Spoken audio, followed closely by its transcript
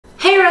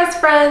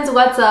Friends,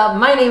 what's up?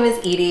 My name is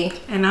Edie.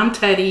 And I'm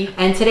Teddy.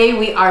 And today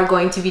we are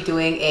going to be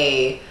doing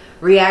a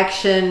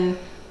reaction,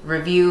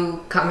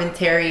 review,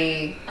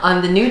 commentary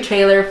on the new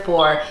trailer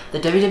for the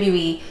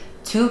WWE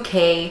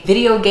 2k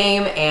video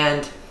game,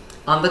 and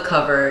on the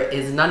cover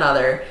is none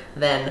other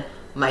than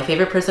my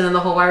favorite person in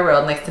the whole wide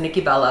world next to Nikki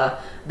Bella,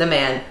 the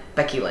man,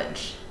 Becky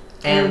Lynch.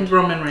 And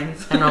Roman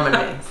Reigns. And Roman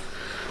Reigns.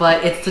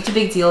 But it's such a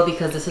big deal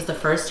because this is the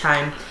first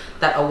time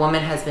that a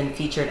woman has been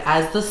featured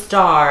as the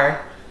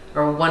star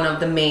or one of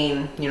the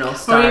main,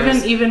 stars.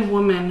 Or even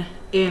women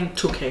in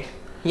 2K.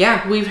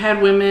 Yeah. We've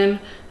had women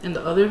in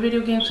the other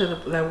video games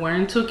that were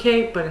in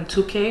 2K, but in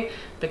 2K,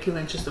 Becky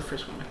Lynch is the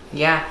first woman.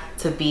 Yeah,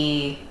 to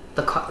be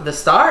the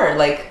star.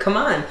 Like, come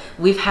on.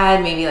 We've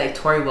had maybe like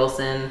Tori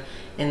Wilson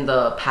in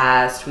the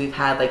past. We've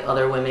had like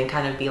other women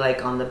kind of be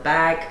like on the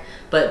back,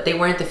 but they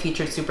weren't the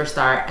featured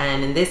superstar.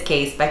 And in this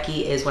case,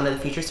 Becky is one of the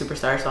featured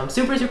superstars. So I'm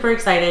super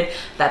excited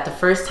that the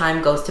first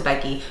time goes to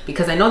Becky,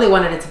 because I know they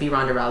wanted it to be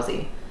Ronda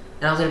Rousey.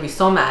 And I was gonna be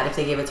so mad if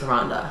they gave it to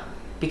Ronda,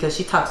 because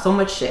she talks so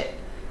much shit.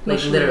 Like,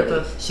 she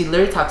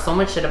literally talks so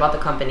much shit about the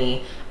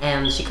company,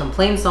 and she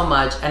complains so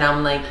much, and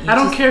I'm like, I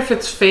don't care if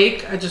it's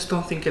fake, I just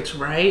don't think it's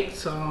right.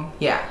 So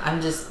yeah, I'm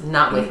just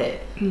not with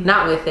it.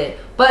 Not with it.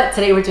 But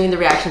today we're doing the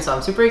reaction, so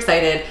I'm super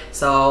excited.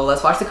 So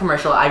let's watch the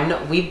commercial. I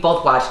know we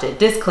both watched it.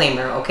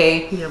 Disclaimer,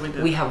 okay? Yeah, we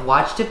did. We have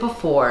watched it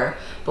before,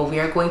 but we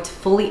are going to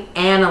fully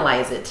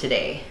analyze it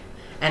today.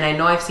 And I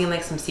know I've seen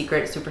like some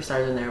secret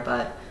superstars in there,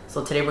 but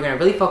so today we're gonna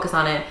really focus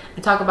on it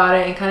and talk about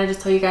it and kind of just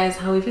tell you guys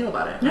how we feel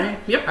about it. Yeah. Right?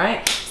 Yep. All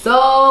right.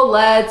 So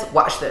let's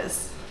watch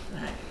this.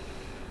 All right.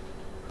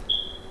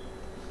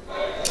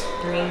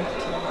 3, 2,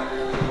 1.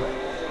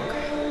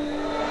 Okay.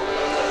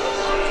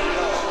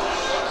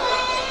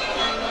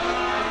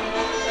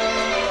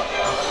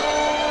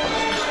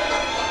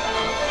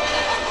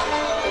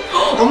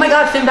 Oh my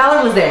God, Finn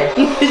Balor was there.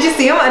 Did you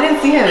see him? I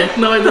didn't see him.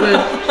 No, I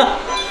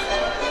didn't.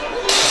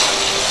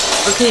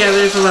 Okay, yeah,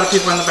 there's a lot of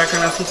people in the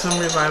background. I see some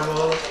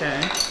revival. Okay.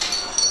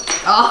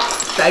 Oh,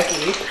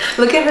 Becky.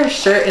 Look at her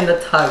shirt in the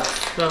tux.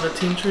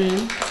 Velveteen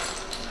Dream.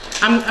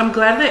 I'm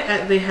glad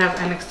that they have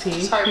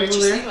NXT. Sorry about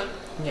your ceiling.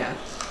 Yeah.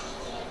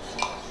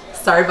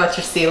 Sorry about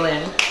your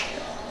ceiling.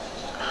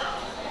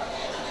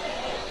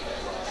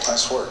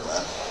 Nice work,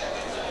 man.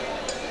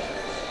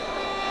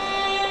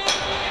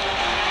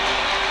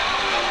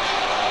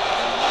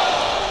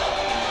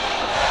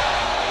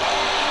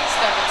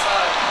 Step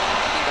inside.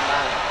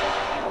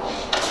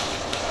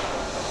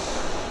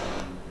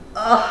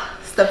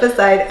 Step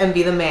aside and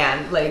be the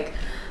man. Like,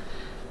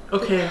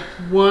 okay,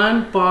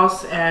 one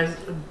boss ass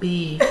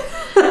B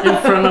in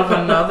front of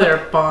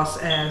another boss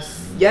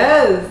ass.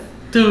 yes,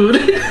 Dude.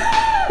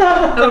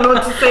 I don't know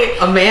what to say.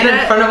 a man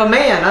in front of a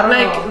man. I don't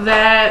know. Like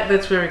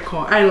that's very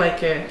cool. I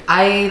like it.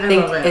 I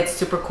think love it. it's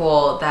super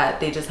cool that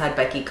they just had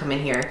Becky come in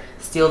here,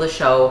 steal the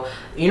show.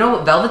 You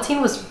know,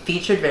 Velveteen was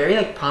featured very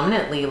like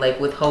prominently, like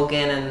with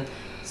Hogan and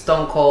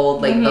Stone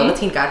Cold. Like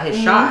Velveteen got his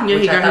shot, Yeah,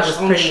 which I thought was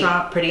pretty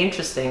shot.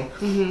 interesting.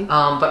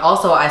 But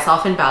also I saw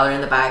Finn Balor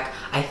in the back.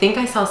 I think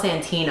I saw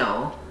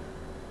Santino.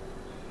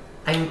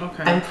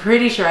 I'm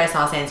pretty sure I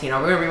saw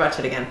Santino. We're gonna rewatch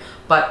it again.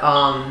 But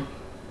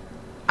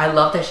I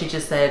love that she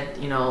just said,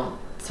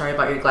 sorry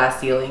about your glass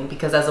ceiling,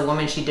 because as a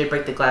woman she did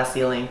break the glass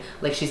ceiling.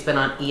 Like, she's been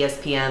on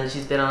ESPN,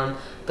 she's been on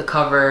the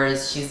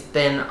covers, she's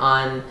been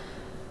on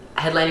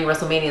headlining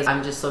WrestleMania.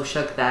 I'm just so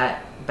shook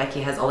that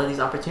Becky has all of these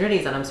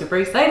opportunities, and I'm super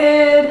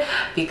excited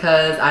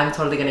because I'm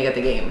totally gonna get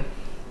the game.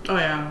 Oh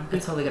yeah, I'm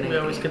totally gonna we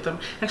always get them.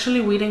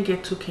 Actually, we didn't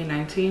get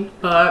 2K19,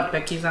 but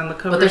Becky's on the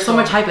cover. But there's so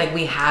much hype. Like,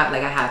 I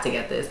have to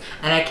get this,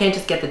 and I can't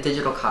just get the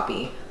digital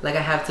copy. Like,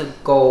 I have to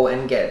go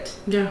and get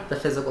the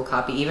physical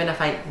copy. Even if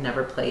I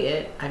never play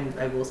it,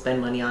 I will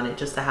spend money on it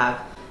just to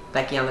have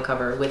Becky on the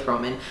cover with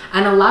Roman.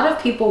 And a lot of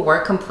people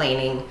were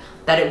complaining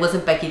that it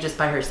wasn't Becky just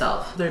by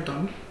herself. They're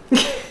done.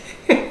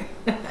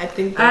 I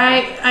think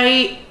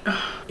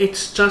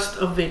it's just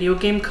a video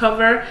game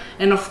cover,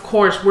 and of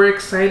course we're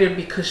excited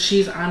because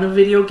she's on a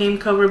video game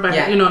cover by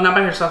not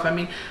by herself, I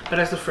mean, but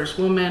as the first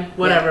woman,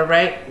 whatever,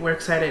 right? We're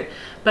excited.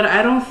 But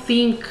I don't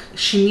think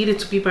she needed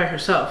to be by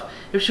herself.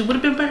 If she would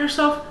have been by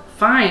herself,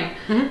 fine.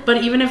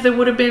 But even if there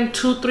would have been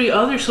 2-3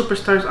 other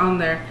superstars on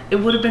there, it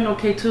would have been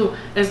okay too,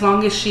 as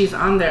long as she's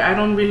on there. I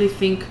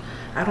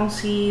don't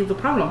see the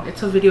problem.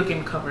 It's a video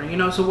game cover,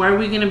 so why are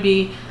we gonna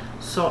be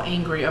so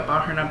angry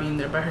about her not being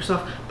there by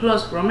herself?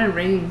 Plus, Roman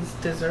Reigns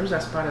deserves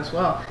that spot as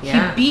well.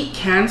 Yeah. He beat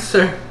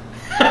cancer.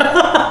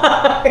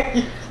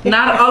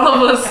 Not all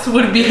of us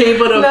would be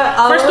able to.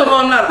 First of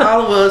all, not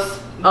all of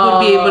us would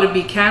be able to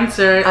beat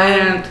cancer.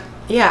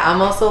 Yeah,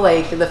 I'm also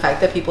like, the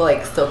fact that people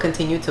like still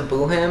continue to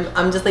boo him.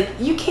 I'm just like,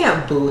 you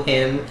can't boo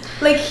him.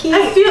 Like,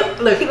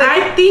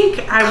 I think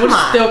I would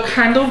still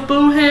kind of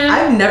boo him.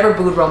 I've never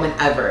booed Roman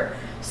ever.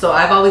 So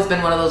I've always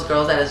been one of those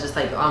girls that is just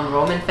like, I'm a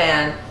Roman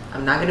fan.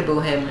 I'm not gonna boo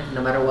him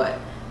no matter what.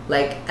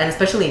 Like, and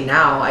especially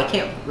now, I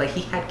can't, like,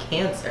 he had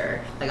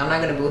cancer. Like, I'm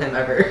not gonna boo him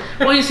ever.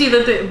 Well, you see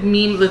that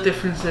the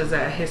difference is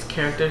that his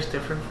character is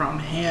different from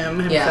him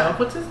himself.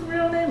 What's his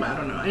real name? I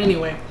don't know.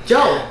 Anyway.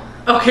 Joe.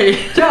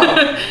 Okay.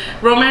 Joe.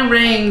 Roman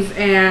Reigns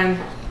and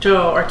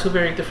Joe are two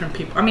very different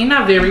people. I mean,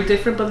 not very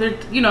different, but they're,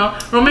 you know,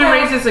 Roman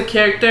Reigns is a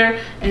character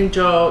and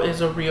Joe is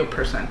a real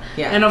person.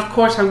 Yeah. And of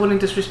course, I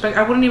wouldn't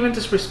even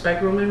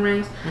disrespect Roman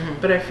Reigns,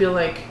 but I feel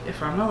like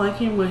if I'm not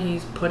liking what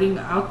he's putting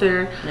out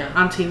there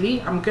on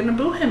TV, I'm gonna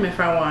boo him if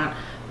I want.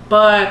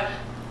 But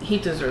he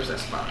deserves that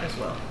spot as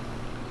well.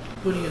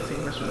 What do you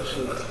think, Miss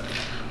Winship?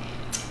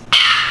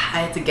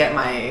 I had to get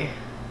my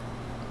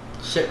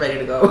shit ready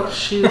to go.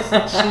 She's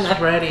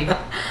ready to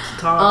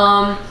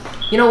talk.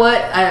 You know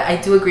what? I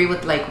do agree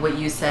with like what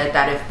you said,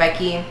 that if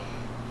Becky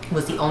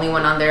was the only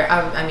one on there,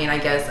 I mean, I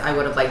guess I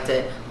would have liked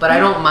it. But I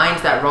don't mind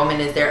that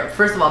Roman is there.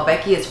 First of all,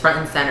 Becky is front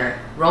and center.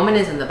 Roman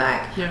is in the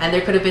back. Yeah. And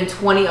there could have been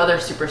 20 other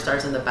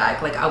superstars in the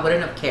back. Like, I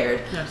wouldn't have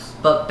cared. Yes.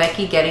 But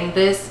Becky getting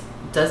this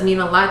does mean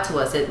a lot to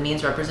us. It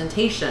means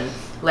representation.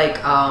 Like,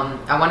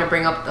 I want to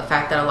bring up the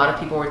fact that a lot of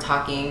people were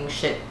talking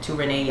shit to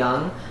Renee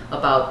Young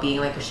about being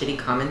like a shitty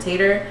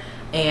commentator.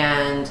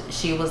 And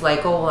she was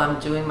like, oh, well, I'm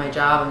doing my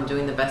job, I'm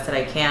doing the best that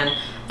I can.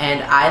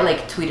 And I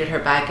like tweeted her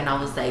back and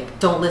I was like,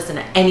 don't listen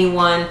to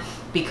anyone,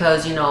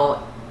 because, you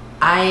know,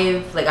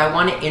 I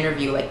want to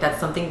interview. Like, that's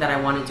something that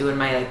I want to do in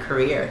my like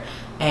career.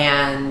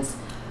 And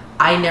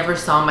I never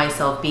saw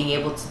myself being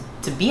able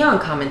to be on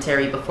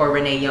commentary before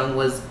Renee Young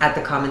was at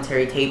the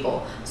commentary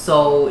table.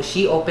 So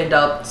she opened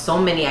up so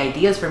many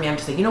ideas for me. I'm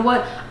just like, you know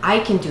what?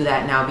 I can do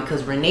that now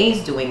because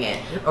Renee's doing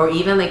it. Or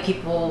even like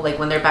people, like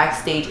when they're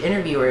backstage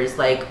interviewers,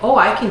 like, oh,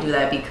 I can do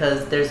that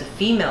because there's a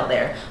female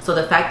there. So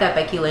the fact that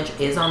Becky Lynch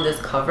is on this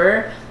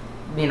cover,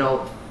 you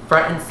know,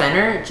 front and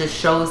center, just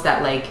shows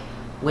that like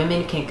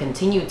women can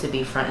continue to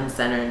be front and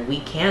center, and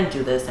we can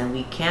do this, and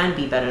we can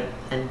be better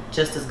and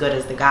just as good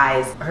as the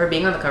guys. Her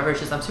being on the cover is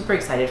just, I'm super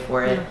excited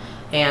for it.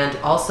 And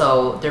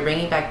also, they're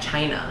bringing back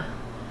China.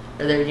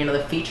 Or they're, you know,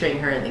 they're featuring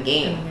her in the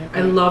game.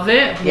 I love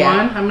it. Yeah.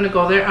 One, I'm gonna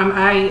go there.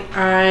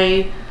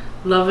 I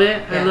love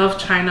it. Yeah. I love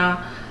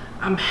China.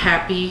 I'm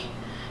happy,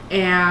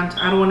 and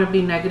I don't want to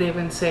be negative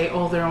and say,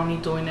 oh, they're only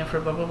doing it for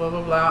blah blah blah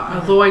blah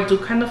blah. Although I do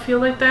kind of feel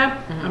like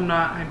that. I'm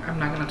not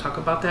gonna talk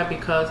about that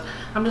because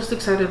I'm just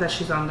excited that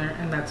she's on there,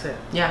 and that's it.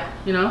 Yeah.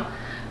 You know.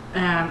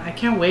 And I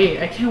can't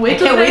wait. I can't wait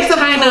to play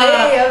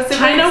China.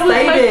 China was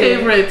my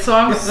favorite, so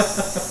I'm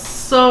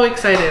so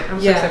excited. I'm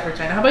so excited for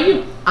China. How about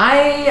you?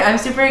 I'm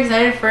super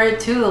excited for it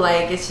too.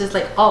 Like, it's just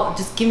like, oh,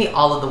 just give me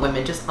all of the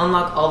women. Just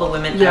unlock all the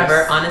women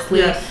ever, honestly.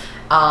 Yes.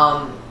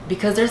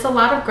 Because there's a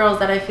lot of girls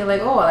that I feel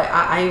like, oh,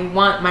 I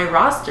want my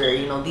roster.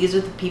 You know, these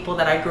are the people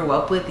that I grew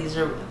up with. These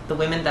are the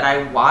women that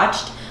I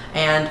watched.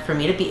 And for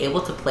me to be able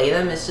to play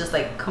them, it's just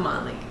like, come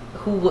on, like,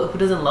 who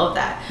doesn't love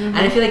that? And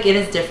I feel like it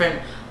is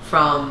different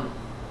from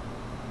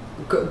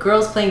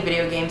girls playing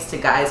video games to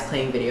guys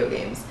playing video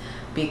games,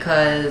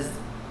 because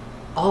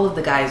all of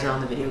the guys are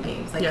on the video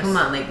games. Like, come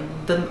on, like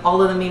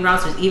all of the main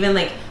rosters, even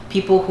like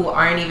people who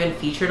aren't even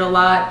featured a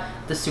lot,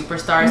 the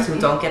superstars who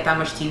don't get that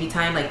much TV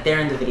time, like they're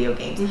in the video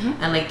games.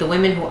 And like the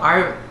women who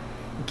are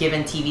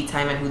given TV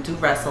time and who do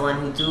wrestle and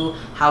who do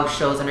house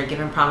shows and are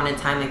given prominent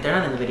time, like they're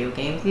not in the video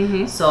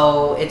games.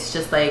 So it's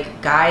just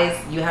like, guys,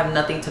 you have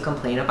nothing to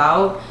complain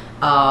about.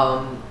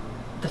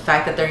 The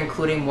fact that they're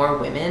including more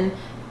women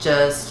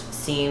just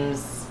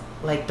seems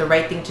like the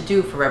right thing to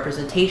do for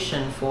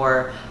representation,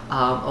 for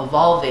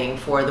evolving,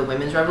 for the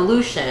women's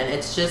revolution.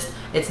 It's just,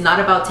 it's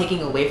not about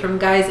taking away from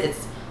guys,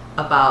 it's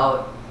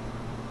about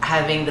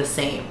having the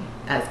same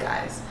as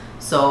guys,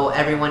 so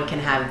everyone can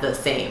have the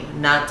same,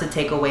 not to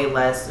take away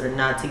less or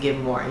not to give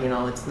more. You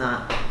know, it's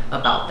not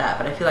about that.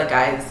 But I feel like,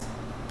 guys,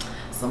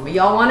 some of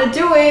y'all want to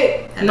do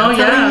it, and I'm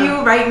telling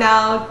you right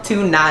now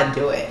to not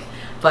do it.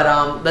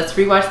 But let's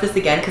rewatch this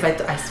again, because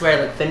I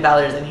swear, like, Finn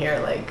Balor's in here.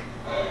 Like,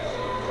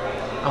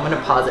 I'm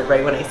gonna pause it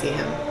right when I see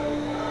him.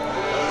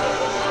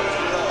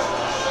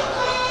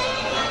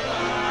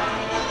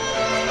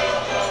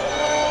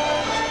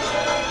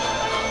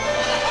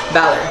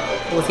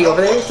 Balor, was he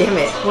over there? Damn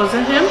it. Was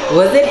it him?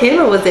 Was it him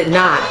or was it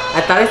not?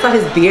 I thought I saw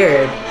his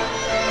beard.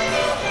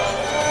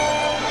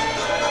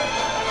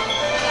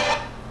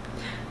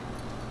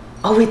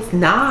 Oh, it's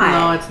not.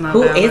 No, it's not.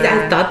 Who Balor. is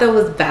that? I thought that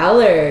was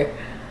Balor.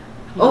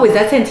 Oh, is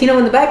that Santino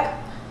in the back?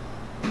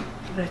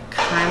 That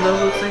kind of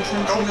looks like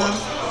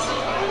Santino.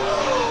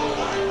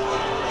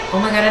 Oh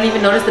my god, I didn't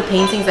even notice the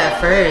paintings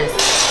at first.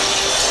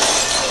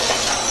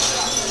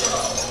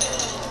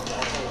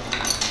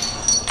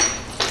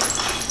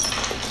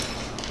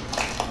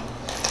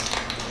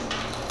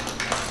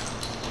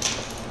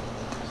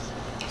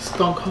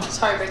 Stone Cold.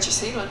 Sorry about your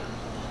semen.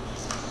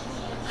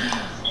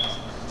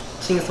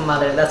 Chinga su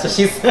madre, that's what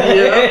she said.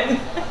 Yeah.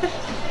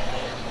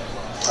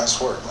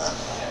 Nice work, man.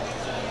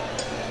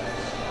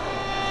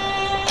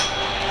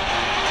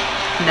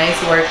 Nice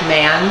work,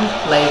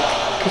 man. Like,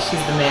 because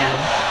she's the man.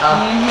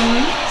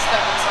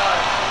 Step inside.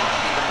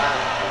 Be the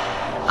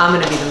man. I'm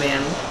gonna be the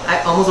man.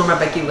 I almost wore my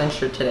Becky Lynch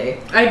shirt today.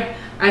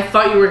 I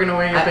thought you were gonna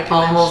wear your Becky Lynch shirt.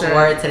 I almost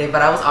wore it today,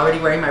 but I was already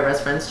wearing my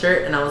Wrestfriends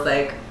shirt, and I was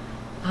like,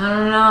 I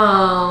don't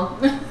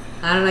know.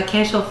 I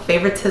can't show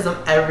favoritism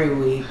every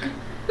week.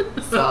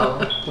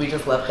 So we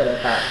just left it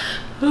at that.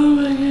 Oh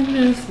my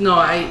goodness. No,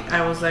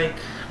 I was like,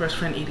 best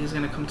friend Edie's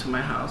gonna come to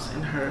my house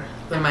in her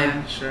Am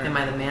I shirt. Am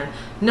I the man?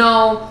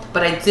 No,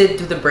 but I did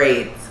do the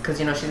braids because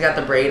you know she's got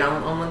the braid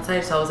on one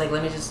side, so I was like,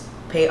 let me just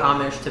pay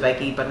homage to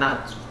Becky, but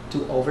not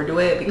to overdo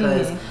it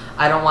because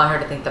I don't want her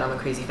to think that I'm a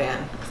crazy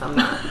fan because I'm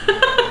not.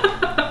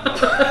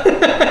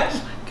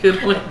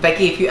 Good one.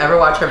 Becky, if you ever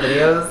watch her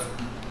videos,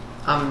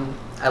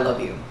 I love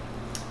you.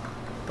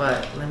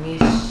 But let me.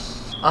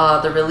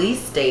 The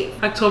release date.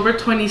 October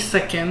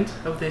 22nd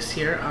of this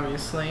year,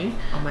 obviously.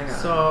 Oh my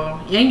god. So,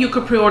 and you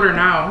could pre-order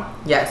now.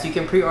 Yes, you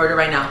can pre-order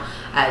right now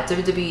at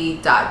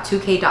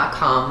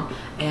WWE.2k20.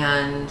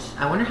 And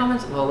I wonder how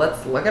much. Well,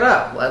 let's look it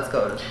up. Let's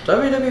go to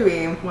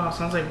WWE. Wow,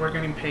 sounds like we're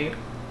getting paid.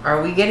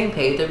 Are we getting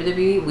paid,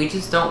 WWE? We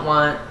just don't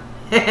want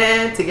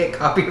to get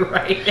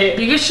copyrighted.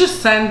 You could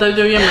just send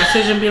WWE a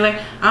message and be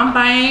like, I'm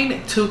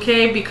buying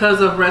 2K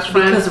because of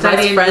Wrestfriends. Because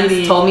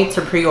Wrestfriends told me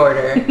to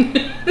pre-order.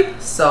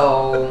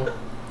 So,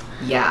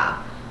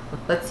 yeah.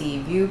 Let's see.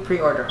 View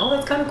pre-order. Oh,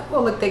 that's kind of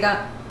cool. Look, they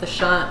got the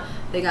shot.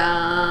 They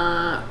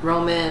got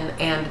Roman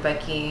and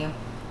Becky.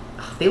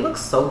 Oh, they look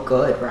so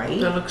good,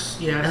 right? That looks,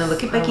 yes. And then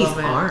look at Becky's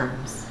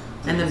arms.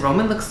 And then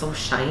Roman looks so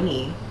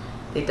shiny.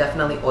 They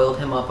definitely oiled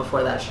him up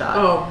before that shot.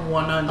 Oh,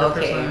 100%.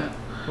 Okay.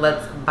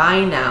 Let's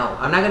buy now.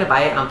 I'm not going to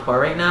buy it on pour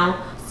right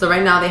now. So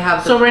right now they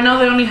have So right now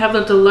they only have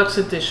the deluxe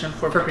edition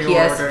for pre-order.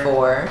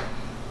 PS4.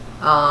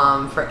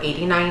 For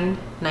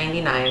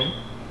 $89.99.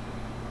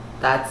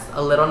 That's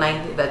a little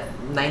 90. That's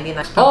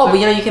 99. Oh, but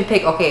you know you can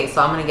pick. Okay,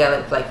 so I'm gonna get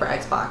it like for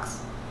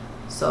Xbox.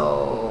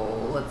 So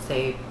let's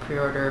say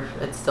pre-order.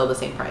 It's still the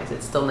same price.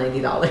 It's still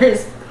 $90.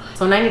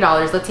 So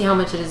 $90. Let's see how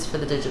much it is for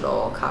the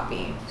digital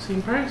copy.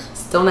 Same price.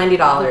 Still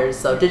 $90.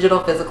 So digital,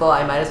 physical.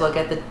 I might as well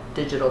get the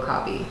digital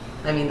copy.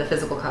 I mean the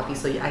physical copy,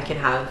 so I can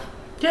have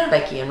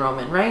Becky and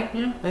Roman, right?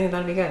 Yeah. I think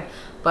that'd be good.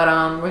 But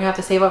we're gonna have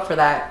to save up for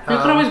that. You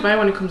can always buy it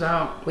when it comes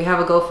out. We have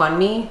a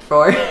GoFundMe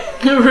for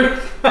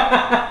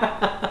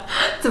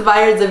to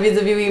buy our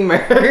WWE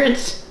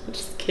merch.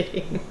 Just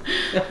kidding.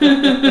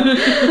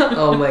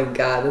 Oh my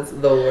god, that's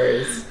the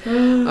worst. All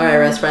right,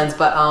 Wrestfriends,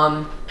 but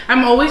I'm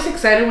always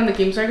excited when the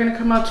games are gonna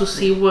come out to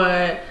see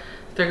what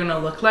they're gonna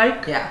look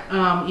like. Yeah.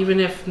 Even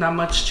if not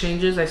much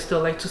changes, I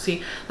still like to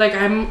see. Like,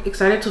 I'm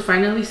excited to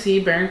finally see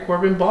Baron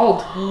Corbin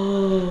bald.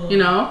 You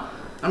know.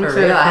 I'm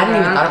excited. Real? I hadn't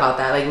even thought about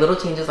that. Like little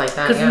changes like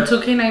that. Because in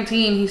 2K19,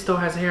 he still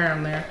has hair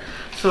on there.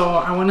 So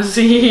I want to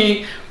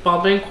see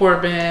bald Baron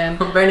Corbin.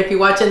 Baron, if you're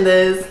watching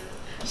this,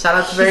 shout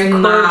out to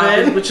Baron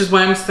Corbin, which is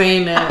why I'm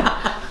saying it.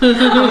 We're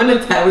gonna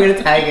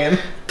tag him.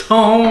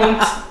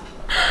 Don't.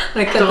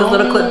 I cut this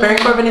little clip. Baron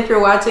Corbin, if you're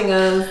watching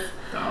us,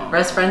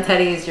 Wrestfriend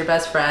Teddy is your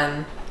best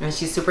friend, and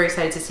she's super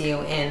excited to see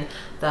you in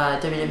the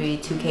WWE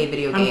 2K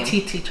video game. I'm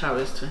TT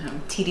Chavez to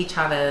him. TT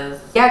Chavez.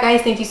 Yeah,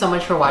 guys, thank you so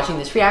much for watching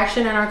this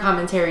reaction and our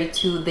commentary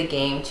to the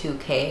game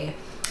 2K,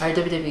 our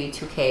WWE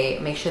 2K.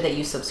 Make sure that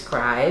you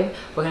subscribe.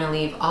 We're gonna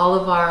leave all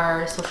of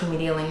our social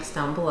media links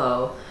down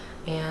below.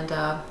 And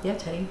yeah,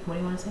 Teddy, what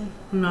do you want to say?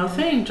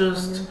 Nothing.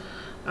 Just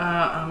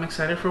I'm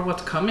excited for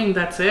what's coming.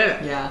 That's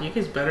it. Yeah. You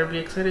guys better be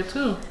excited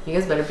too. You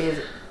guys better be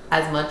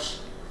as much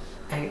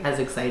as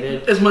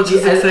excited. As much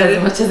as excited.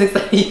 As much as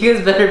excited. You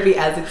guys better be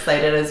as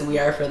excited as we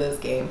are for this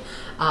game.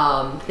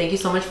 Thank you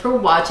so much for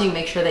watching.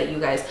 Make sure that you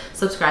guys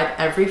subscribe.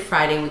 Every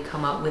Friday we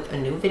come up with a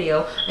new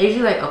video. I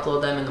usually like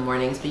upload them in the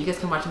mornings, but you guys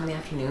can watch them in the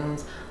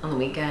afternoons, on the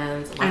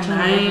weekends. Watch them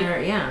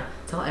whenever. Yeah.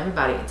 Tell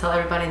everybody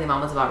in the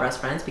mamas about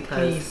Wrestfriends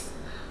because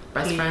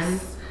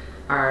Wrestfriends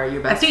are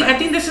your best friends. I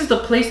think this is the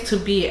place to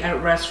be at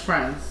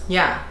Wrestfriends.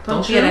 Yeah.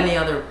 Don't be at any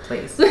other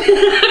place.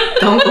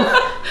 Don't go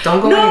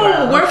anywhere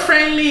else. No, we're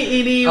friendly,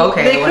 Edie.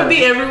 Okay. They could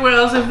be everywhere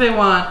else if they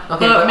want.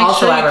 Okay, but make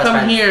also sure you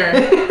come here.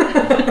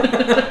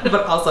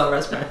 But also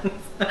Wrestfriends.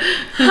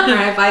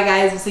 Alright, bye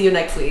guys. We'll see you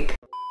next week.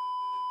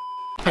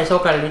 I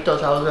told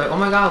Carlitos, I was like, oh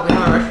my god, we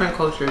have our restaurant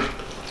cultures.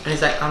 And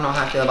he's like, I don't know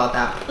how I feel about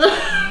that.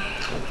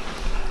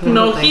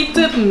 No, he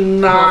did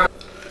not.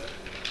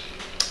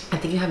 I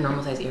think you have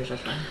normal size ears,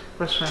 Wrestfriend.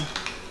 Wrestfriend.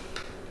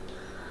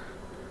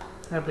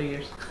 I have big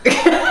ears.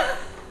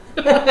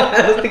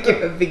 I was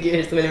thinking of big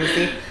ears. Let me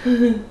see.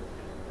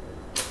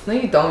 No,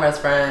 you don't,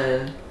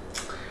 Wrestfriend.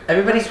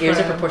 Everybody's ears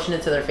are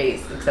proportionate to their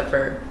face, except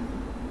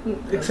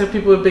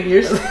people with big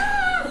ears.